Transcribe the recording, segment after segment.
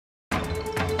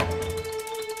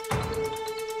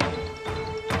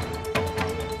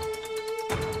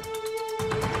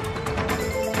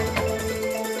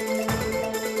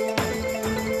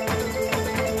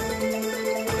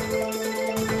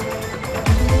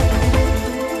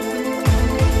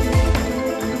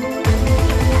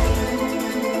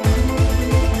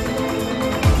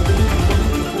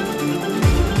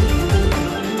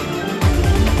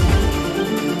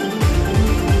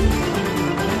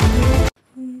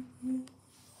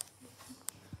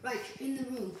Right, you're in the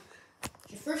room.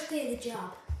 It's your first day of the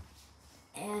job.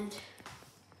 And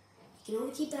you can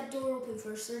only keep that door open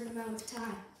for a certain amount of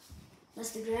time.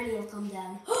 Unless the granny will come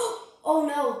down. Oh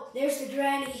no, there's the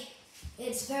granny.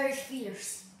 It's very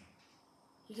fierce.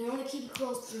 You can only keep it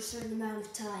closed for a certain amount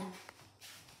of time.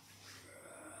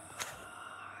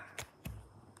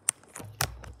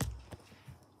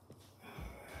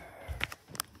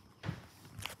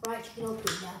 Right, you can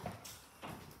open it now.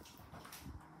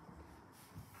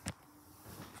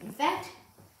 In fact,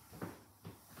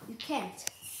 you can't.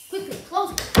 Quickly,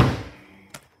 close it.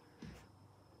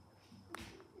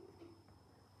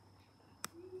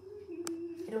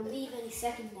 It'll leave any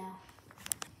second now.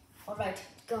 Alright,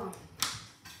 it's gone.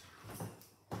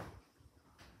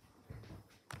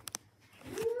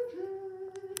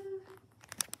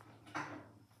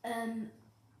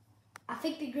 I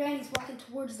think the granny's walking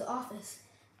towards the office.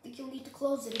 I think you'll need to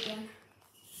close it again.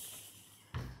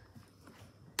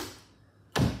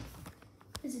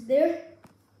 Is it there?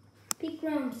 Peek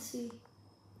around to see.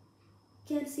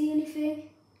 Can't see anything.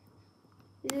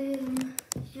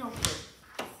 No.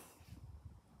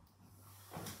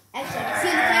 Actually, I can see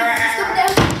the camera. Just look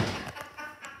down.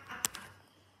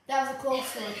 That was a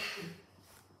close one.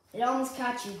 It almost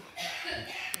caught you.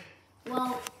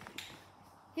 Well,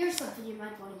 here's something you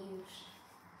might want to use.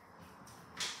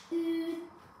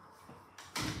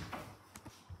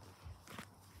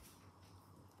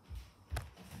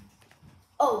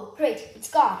 Oh, great, it's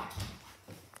gone.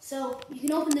 So, you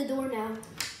can open the door now.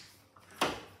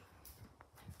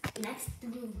 And exit the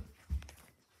room.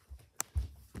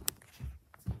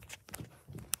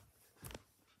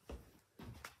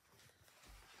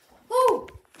 Oh!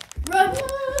 Run!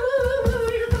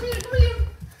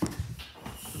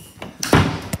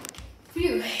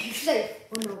 Phew, you're safe.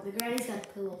 Oh no, the granny's got a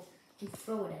pillow. She can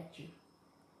throw it at you.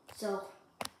 So,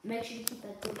 make sure to keep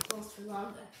that door closed for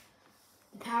longer.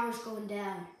 The power's going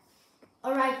down.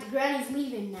 Alright, the granny's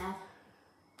leaving now.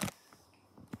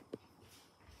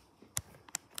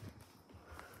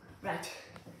 Right.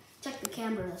 Check the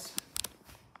cameras.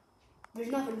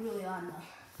 There's nothing really on though.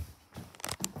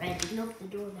 Right, you can open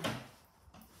the door now.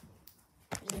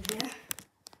 Is it there?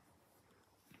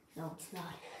 No, it's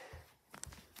not.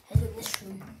 Head in this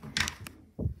room.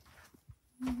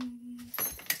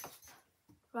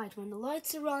 Right, when the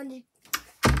lights are on, you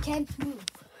can't move.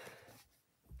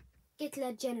 Get to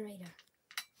that generator.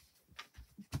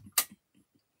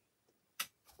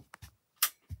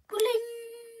 Bling!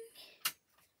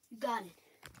 You got it.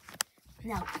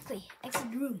 Now, quickly,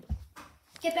 exit the room.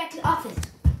 Get back to the office.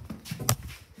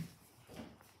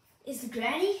 Is the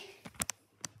granny?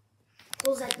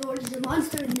 Close that door, there's a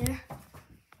monster in there.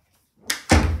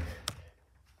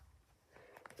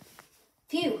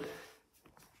 Phew.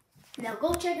 Now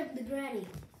go check up the granny.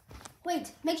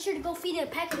 Wait, make sure to go feed it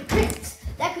a packet of crisps.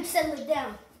 That could settle it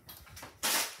down.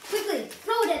 Quickly,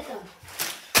 throw it at them.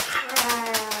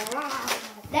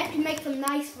 That could make them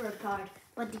nice for a card,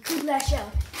 but they could lash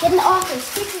out. Get in the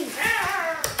office, quickly.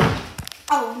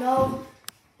 Oh no,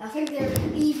 I think they're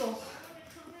evil.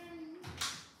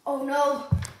 Oh no,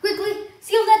 quickly,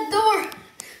 seal that door.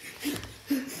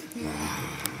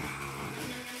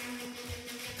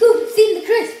 Coop, seal the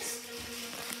crisps.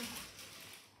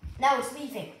 Now it's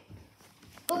leaving.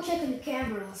 Go check on the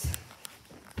cameras.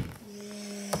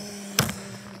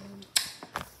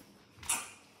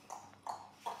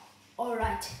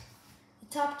 Alright, the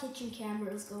top kitchen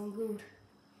camera is going good.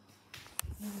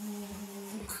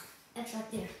 That's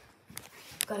right there.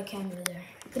 Got a camera there.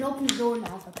 You can open the door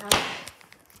now for power.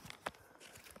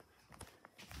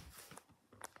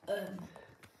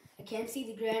 I can't see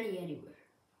the granny anywhere.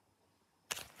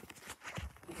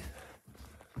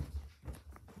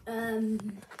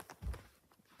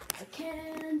 I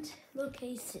can't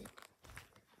locate it.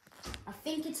 I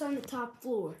think it's on the top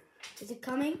floor. Is it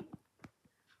coming?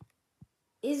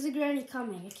 Is the granny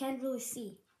coming? I can't really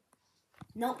see.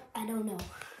 Nope, I don't know.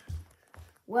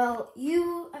 Well,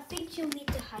 I think you'll need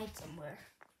to hide somewhere.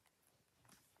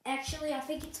 Actually, I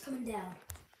think it's coming down.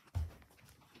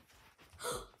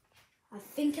 I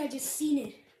think I just seen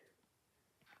it.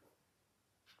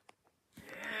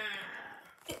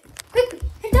 Quickly,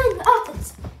 head down to the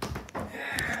office.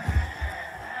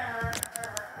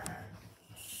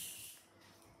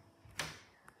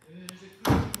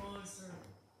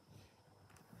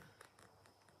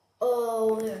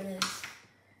 Oh, there it is.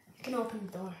 You can open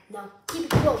the door. Now, keep it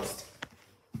closed.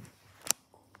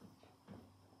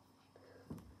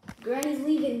 Granny's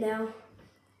leaving now.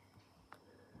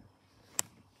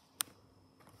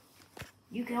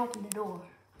 You can open the door.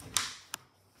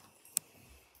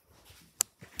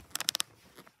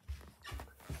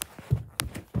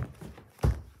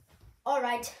 All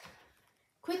right.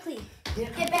 Quickly,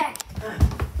 get back.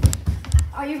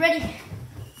 Are you ready?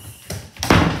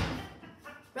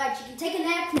 Right, you can take a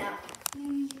nap now.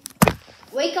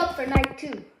 Wake up for night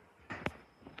 2.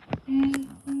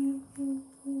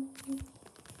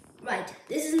 Right,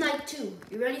 this is night 2.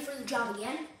 You ready for the job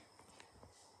again?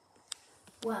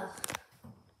 Well,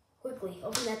 quickly,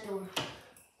 open that door.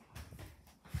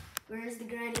 Where is the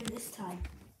granny this time?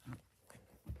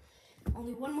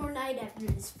 Only one more night after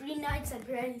this. 3 nights at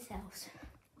Granny's house.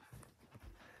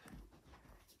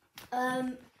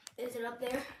 Is it up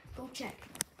there? Go check.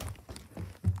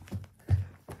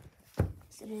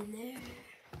 Is it in there?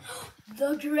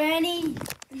 The granny!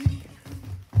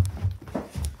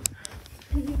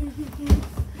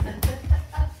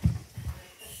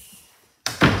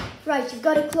 Right, you've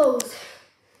got it closed.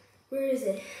 Where is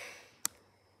it?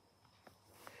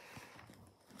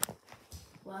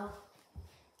 Well,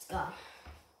 it's gone.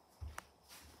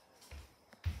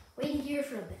 Wait in here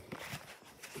for a bit.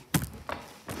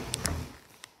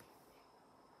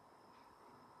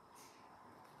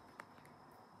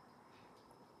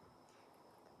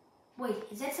 Wait,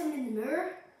 is that something in the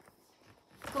mirror?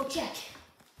 Go check.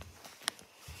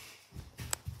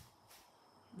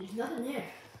 There's nothing there.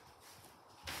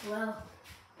 Well,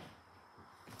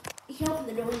 you can open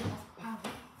the door now. Wow.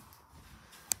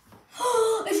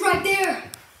 It's right there!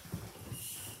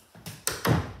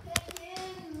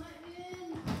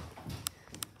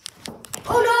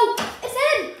 Oh no! It's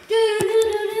in!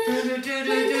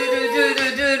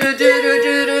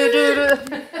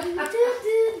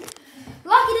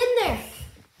 Lock it in there!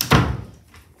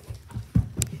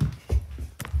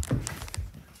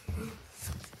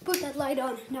 Put that light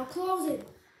on. Now close it.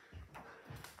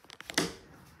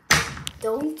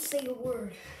 Don't say a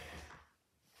word.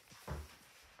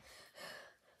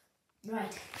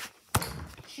 Right.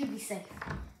 Should be safe.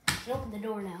 Should open the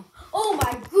door now. Oh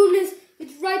my goodness!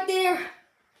 It's right there!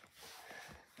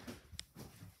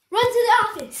 Run to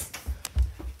the office!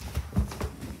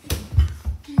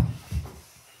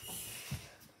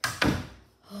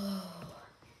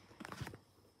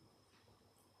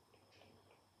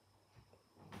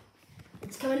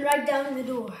 It's coming right down the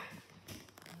door.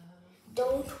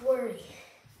 Don't worry.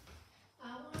 I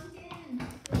want in.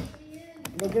 Let me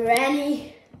in. The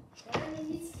granny. Granny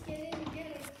needs to get in and get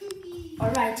a cookie.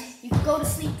 Alright, you can go to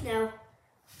sleep now.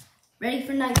 Ready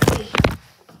for night 3.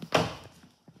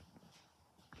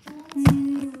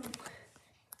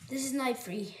 This is night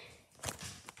 3.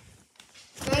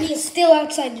 Granny is still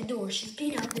outside the door. She's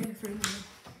been out there for a minute.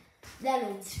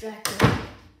 That'll distract her.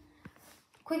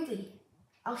 Quickly,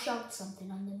 I'll shout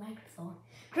something on the microphone.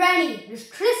 Granny, there's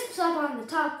crisps up on the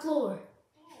top floor.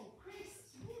 Oh,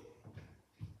 crisps.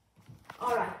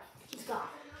 Alright, she's gone.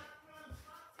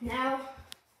 Now,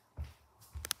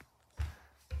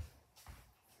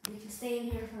 we can stay in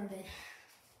here for a bit.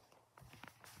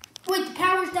 Wait, the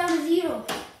power's down to 0.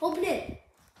 Open it.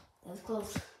 That was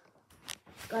close.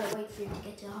 Gotta wait for it to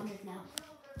get to 100 now.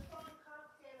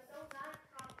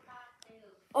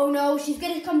 Oh no, she's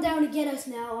gonna come down to get us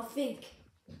now, I think.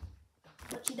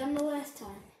 What she done the last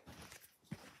time.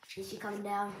 Is she coming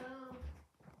down?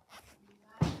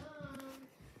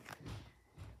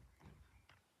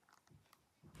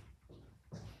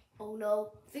 Oh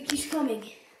no, I think she's coming.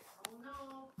 Oh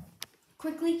no.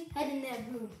 Quickly, head in that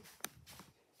room.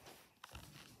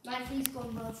 My please go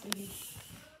above for you.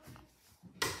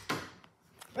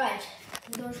 Right,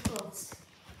 the door's closed.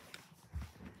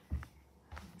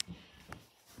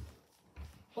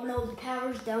 Oh no, the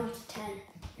power's down to 10,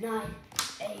 9,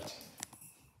 8.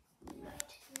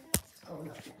 Right, it's going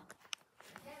up now.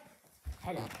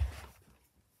 Head up.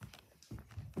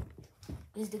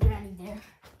 Is the granny there?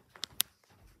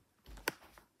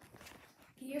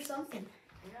 You hear something?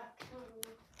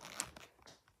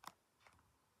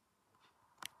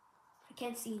 I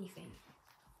can't see anything.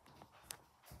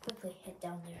 Quickly, head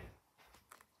down there.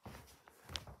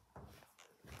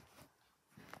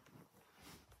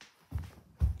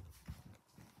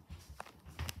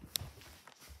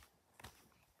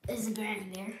 Is the granny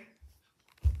there?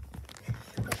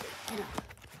 Quickly, head up.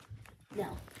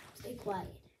 No, stay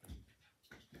quiet.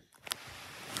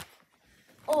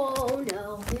 Oh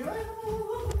no.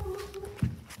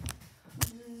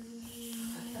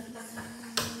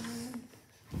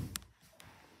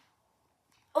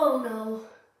 Oh no.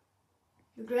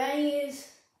 The granny is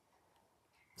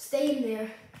staying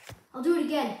there. I'll do it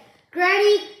again.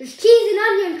 Granny, there's cheese and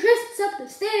onion crisps up the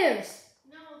stairs.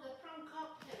 No, they're from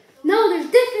cocktail. No, there's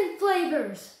different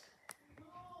flavors.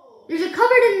 No. There's a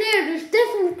cupboard in there. There's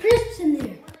different crisps in there.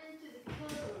 Run into the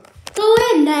cupboard. Go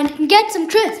in then and get some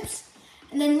crisps.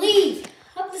 And then leave.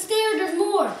 Up the stairs, there's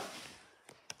more.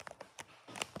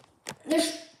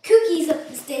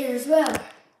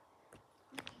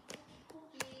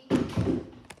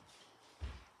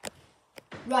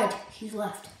 She's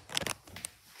left.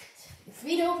 You're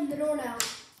free to open the door now.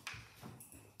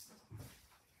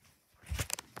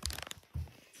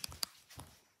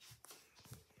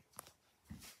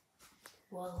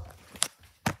 Well,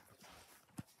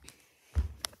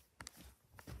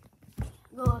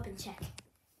 go up and check.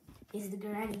 Is the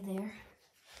granny there?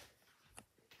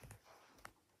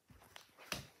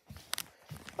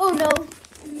 Oh no!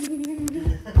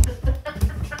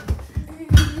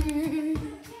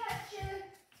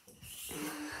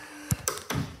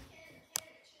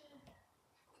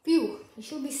 Phew, you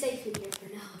should be safe in here for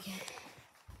now, okay?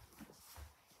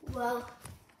 Well,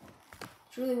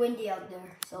 it's really windy out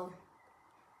there, so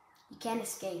you can't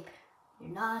escape.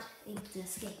 You're not able to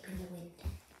escape in the wind.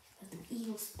 But the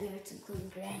evil spirits, including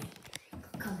Granny,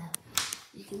 could come out.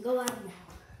 You can go out now.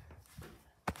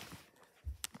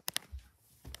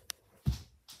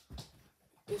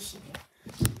 Is she there?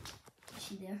 Is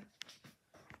she there?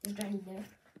 Is Granny there?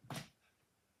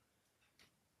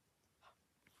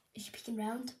 Is she peeking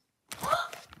around?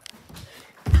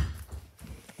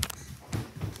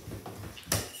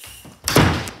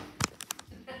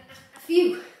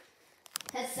 Phew!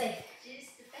 That's safe.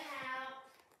 Just about.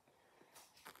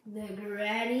 The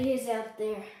Granny is out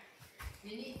there.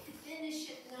 You need to finish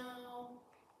it now.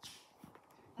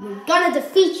 We're gonna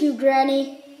defeat you,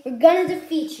 Granny. We're gonna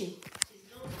defeat you. She's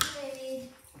going away.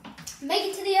 Make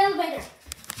it to the elevator.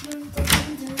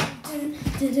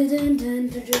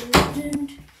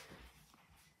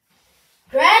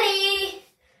 Granny,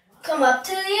 come up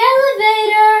to the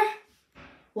elevator.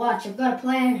 Watch, I've got a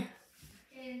plan.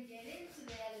 Can't get into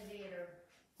the elevator.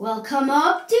 Well, come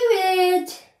up to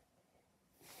it.